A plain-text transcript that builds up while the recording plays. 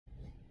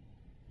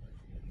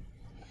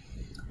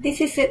This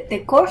is the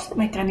course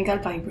Mechanical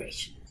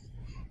Vibration.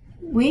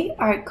 We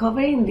are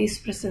covering this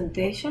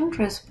presentation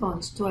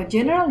response to a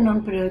general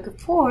non-periodic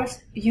force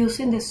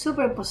using the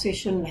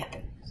superposition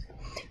method.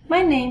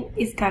 My name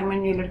is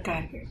Carmen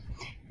Muller-Karger.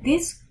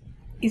 This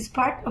is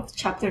part of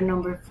chapter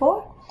number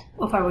 4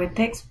 of our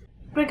text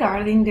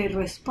regarding the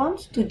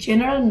response to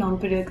general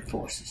non-periodic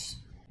forces.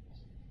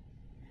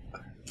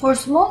 For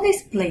small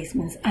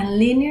displacements and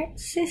linear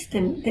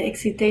systems, the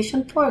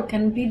excitation force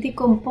can be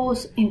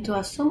decomposed into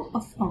a sum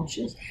of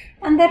functions,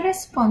 and the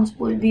response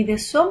will be the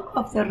sum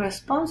of the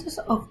responses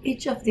of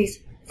each of these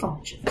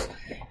functions.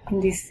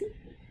 In this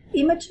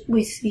image,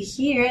 we see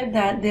here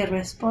that the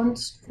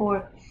response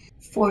for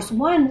force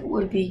 1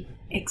 will be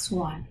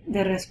x1,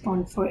 the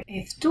response for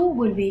f2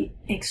 will be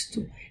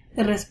x2,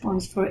 the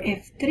response for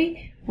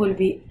f3 will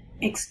be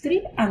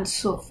x3, and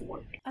so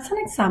forth. As an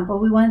example,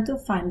 we want to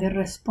find the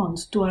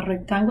response to a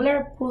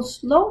rectangular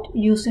pulse load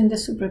using the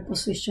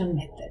superposition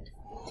method.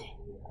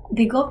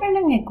 The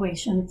governing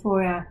equation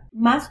for a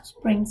mass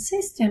spring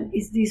system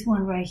is this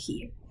one right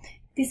here.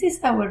 This is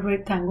our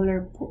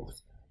rectangular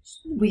pulse.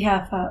 We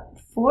have a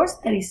force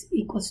that is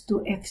equals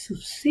to F sub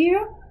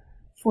 0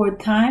 for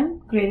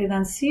time greater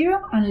than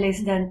 0 and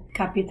less than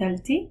capital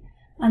T,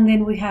 and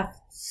then we have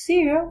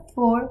 0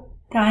 for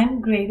time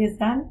greater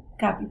than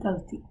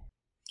capital T.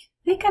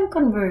 We can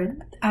convert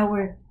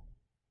our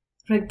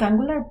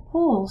rectangular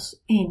pulse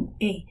in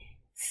a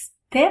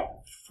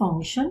step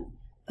function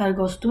that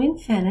goes to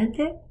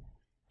infinity,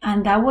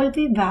 and that will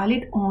be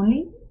valid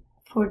only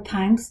for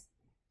times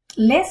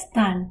less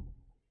than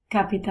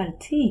capital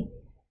T.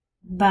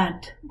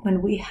 But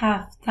when we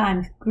have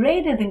times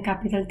greater than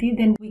capital T,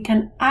 then we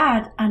can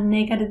add a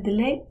negative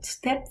delay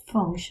step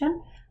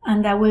function,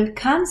 and that will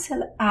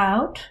cancel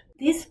out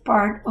this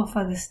part of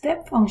the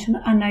step function,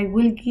 and it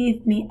will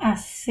give me a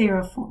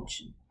zero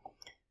function.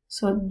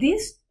 So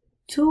these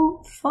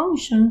two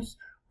functions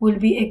will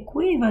be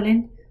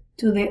equivalent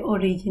to the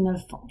original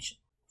function.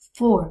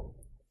 For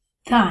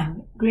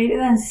time greater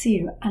than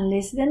 0 and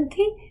less than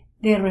t,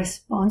 the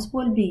response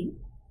will be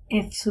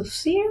f sub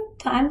 0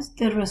 times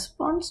the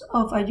response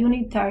of a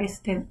unitary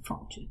step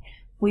function.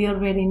 We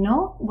already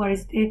know what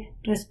is the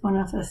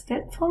response of a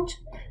step function.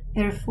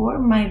 Therefore,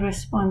 my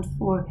response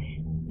for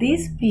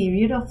this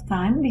period of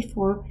time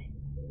before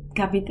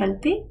capital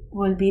T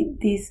will be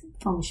this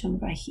function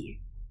right here.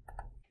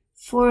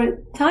 For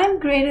time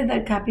greater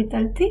than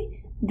capital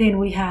T, then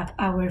we have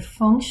our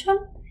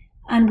function,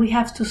 and we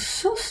have to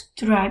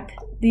subtract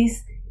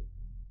this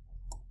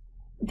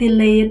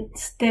delayed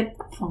step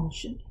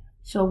function.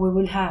 So we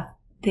will have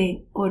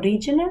the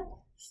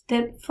original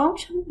step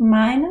function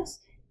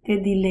minus the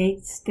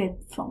delayed step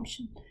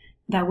function.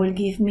 That will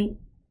give me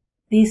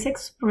this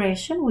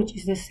expression, which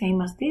is the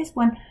same as this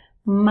one,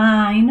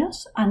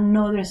 minus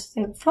another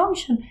step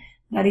function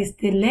that is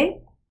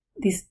delayed,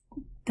 this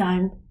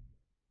time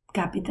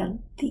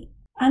capital T.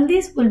 And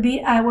this will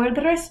be our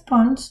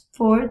response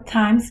for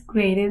times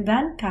greater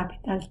than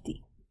capital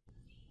T.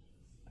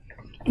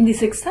 In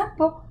this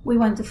example, we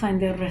want to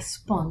find the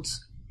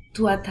response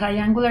to a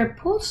triangular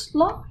pulse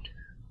load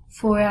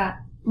for a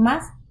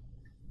mass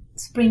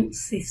spring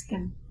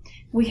system.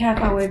 We have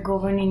our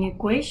governing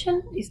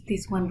equation, is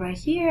this one right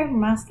here,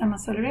 mass times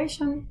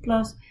acceleration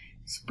plus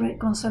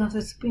constant of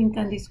the spring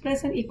time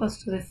displacement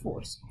equals to the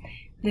force.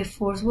 The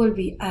force will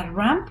be a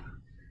ramp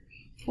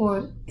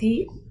for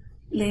t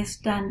less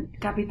than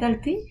capital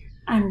T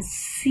and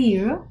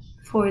 0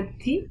 for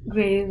t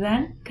greater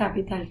than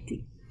capital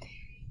T.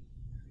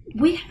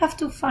 We have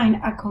to find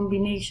a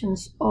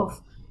combinations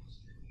of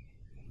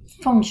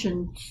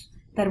functions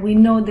that we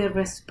know the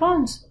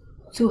response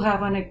to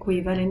have an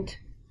equivalent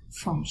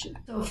function.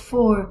 So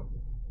for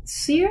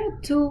 0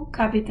 to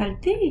capital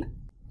T,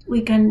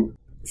 we can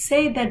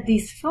say that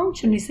this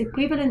function is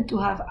equivalent to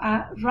have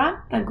a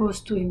ramp that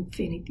goes to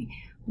infinity.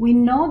 We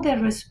know the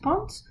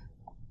response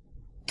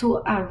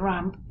to a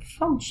ramp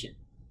function.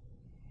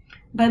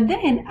 But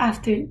then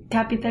after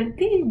capital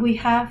T, we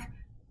have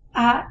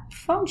a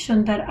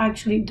function that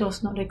actually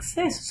does not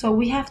exist. So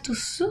we have to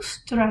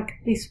subtract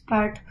this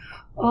part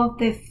of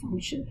the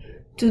function.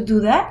 To do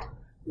that,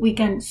 we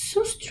can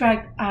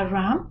subtract a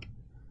ramp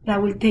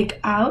that will take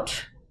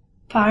out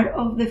part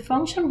of the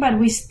function, but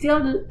we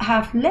still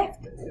have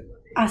left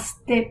a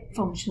step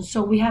function.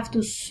 So we have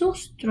to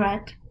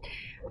subtract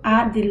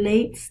a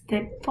delayed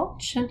step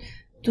function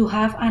to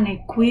have an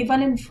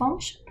equivalent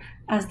function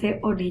as the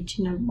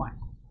original one.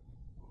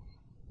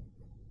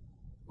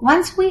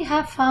 Once we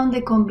have found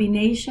the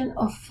combination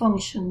of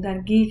functions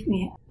that give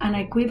me an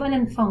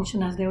equivalent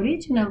function as the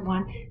original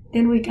one,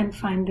 then we can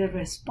find the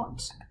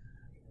response.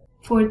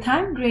 For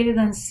time greater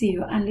than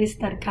 0 and less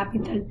than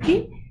capital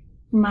T,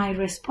 my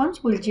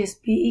response will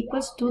just be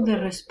equals to the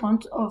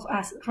response of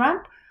a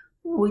ramp,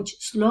 which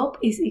slope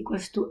is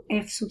equals to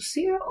f sub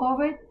 0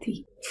 over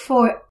t.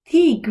 For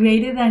t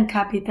greater than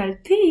capital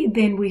T,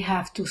 then we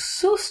have to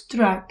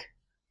subtract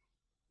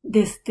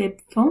the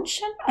step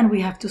function and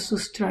we have to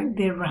subtract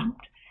the ramp.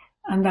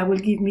 And that will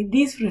give me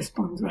this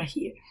response right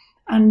here.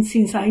 And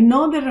since I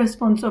know the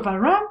response of a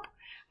ramp,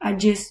 I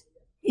just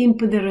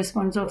input the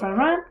response of a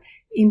ramp,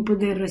 input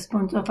the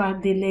response of a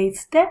delayed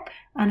step,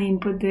 and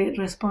input the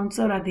response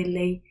of a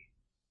delayed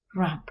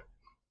ramp.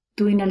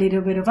 Doing a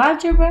little bit of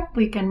algebra,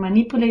 we can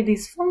manipulate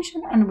this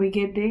function and we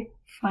get the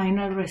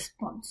final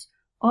response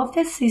of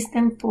the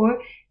system for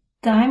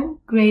time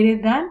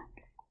greater than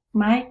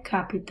my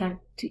capital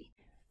T.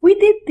 We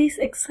did this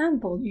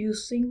example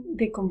using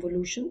the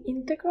convolution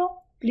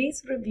integral.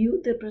 Please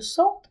review the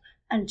result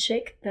and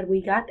check that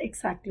we got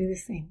exactly the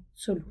same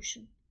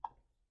solution.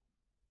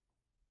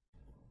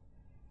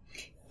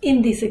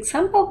 In this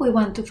example, we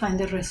want to find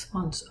the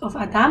response of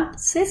a damped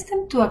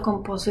system to a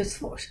composite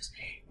force.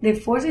 The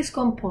force is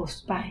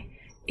composed by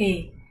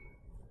a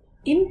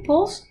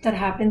impulse that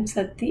happens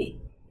at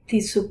t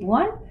sub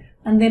 1,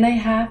 and then I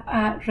have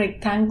a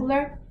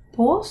rectangular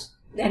pulse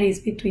that is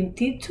between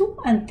t2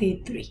 and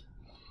t3.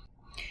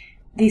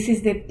 This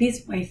is the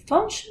piecewise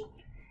function,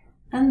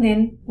 and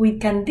then we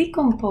can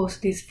decompose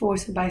this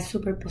force by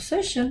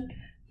superposition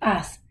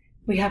as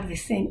we have the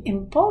same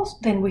impulse,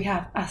 then we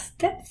have a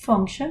step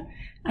function,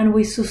 and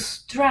we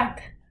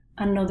subtract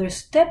another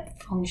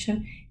step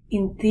function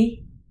in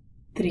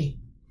t3.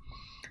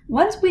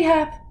 Once we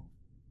have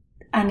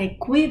an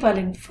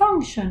equivalent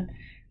function,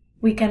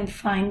 we can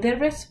find the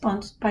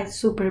response by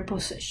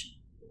superposition.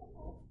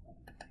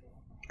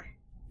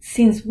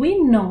 Since we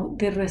know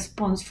the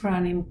response for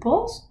an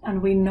impulse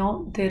and we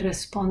know the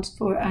response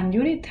for an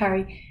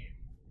unitary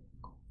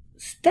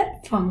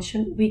step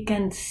function, we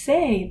can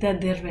say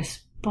that the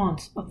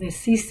response of the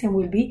system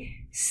will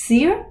be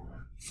 0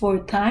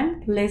 for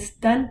time less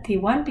than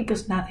t1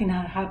 because nothing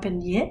had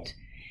happened yet.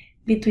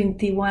 Between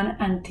t1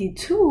 and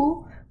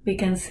t2, we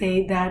can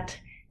say that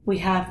we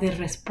have the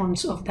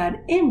response of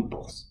that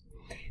impulse.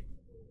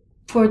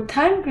 For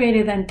time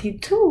greater than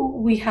t2,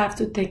 we have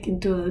to take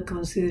into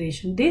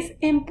consideration this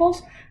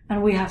impulse,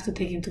 and we have to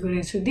take into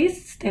consideration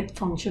this step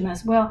function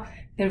as well.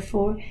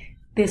 Therefore,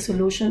 the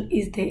solution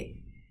is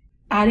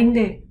adding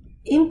the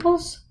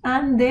impulse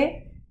and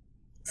the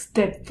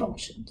step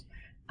functions.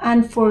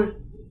 And for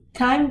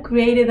time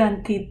greater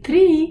than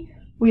t3,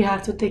 we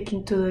have to take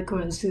into the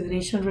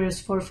consideration the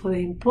response for the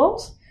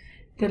impulse,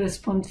 the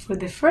response for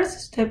the first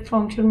step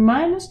function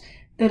minus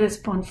the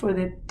response for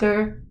the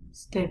third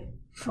step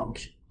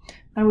function.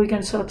 And we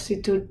can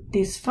substitute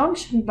this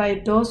function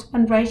by those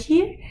one right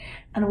here,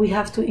 and we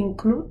have to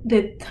include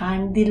the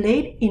time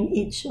delayed in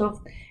each of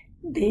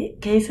the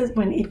cases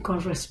when it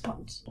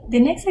corresponds. The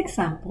next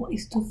example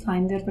is to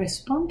find the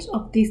response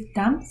of this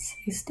damped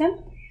system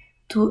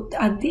to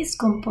this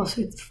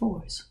composite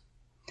force.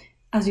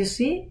 As you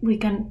see, we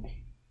can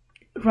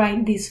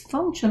write this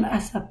function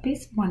as a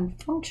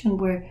piecewise function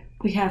where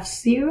we have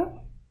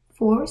 0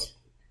 force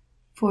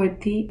for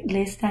t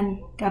less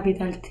than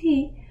capital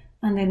T,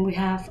 and then we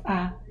have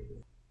a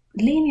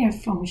linear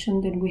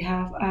function, then we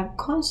have a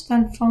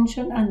constant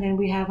function, and then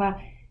we have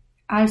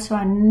also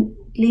a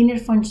linear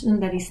function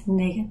that is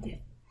negative.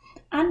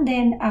 And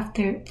then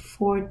after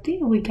 40,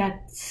 we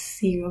got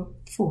 0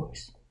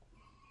 force.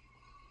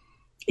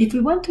 If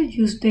we want to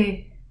use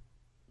the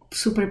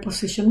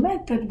superposition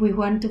method, we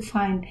want to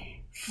find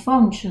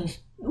functions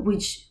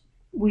which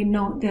we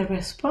know the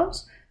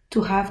response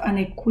to have an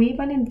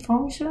equivalent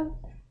function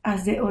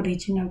as the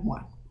original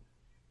one.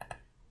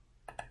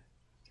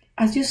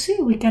 As you see,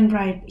 we can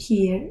write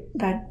here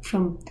that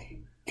from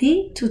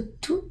t to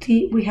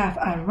 2t we have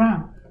a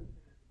ramp,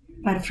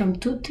 but from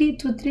 2t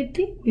to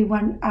 3t we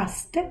want a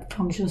step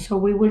function, so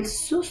we will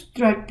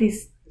subtract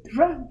this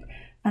ramp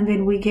and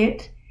then we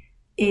get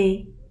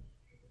a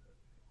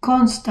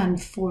constant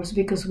force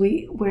because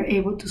we were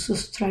able to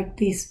subtract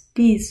this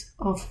piece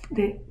of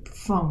the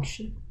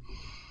function.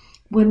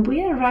 When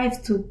we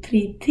arrive to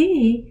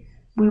 3t,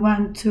 we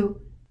want to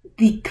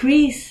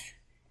decrease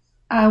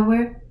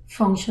our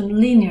function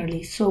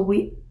linearly, so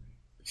we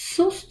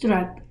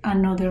subtract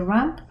another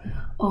ramp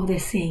of the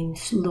same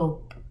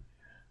slope.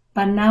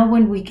 But now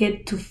when we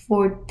get to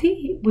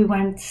 4t, we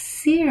want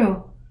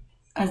 0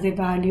 as the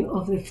value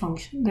of the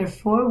function.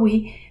 Therefore,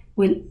 we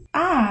will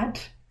add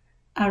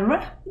a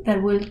ramp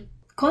that will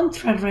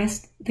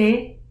contrast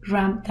the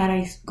ramp that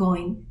is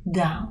going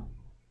down.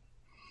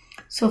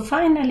 So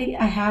finally,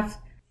 I have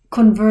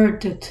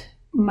converted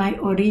my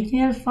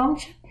original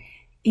function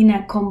in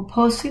a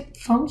composite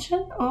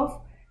function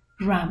of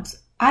ramps.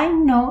 I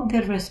know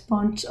the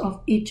response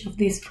of each of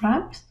these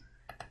ramps,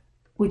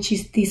 which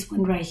is this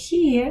one right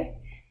here.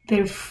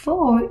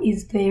 Therefore,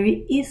 it's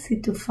very easy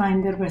to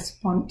find the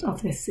response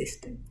of the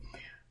system.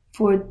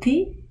 For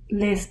t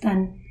less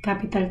than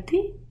capital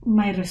T,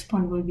 my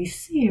response will be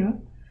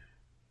 0.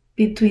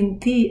 Between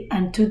t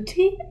and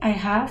 2t, I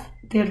have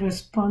the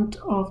response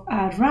of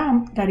a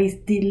ramp that is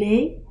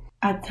delayed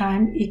at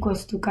time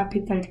equals to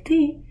capital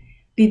T.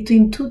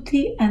 Between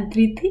 2t and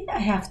 3t, I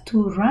have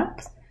 2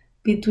 ramps.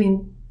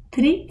 Between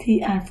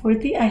 3t and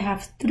 4t, I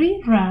have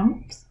 3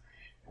 ramps.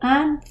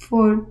 And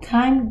for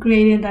time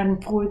greater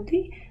than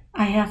 40,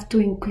 I have to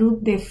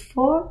include the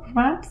 4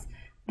 ramps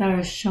that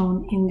are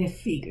shown in the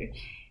figure.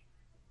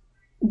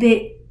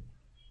 The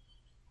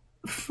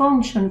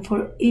function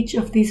for each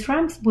of these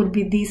ramps will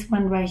be this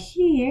one right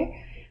here,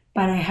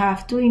 but I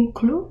have to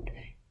include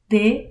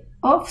the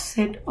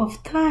offset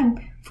of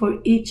time for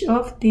each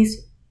of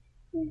these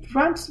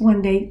runs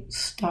when they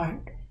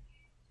start.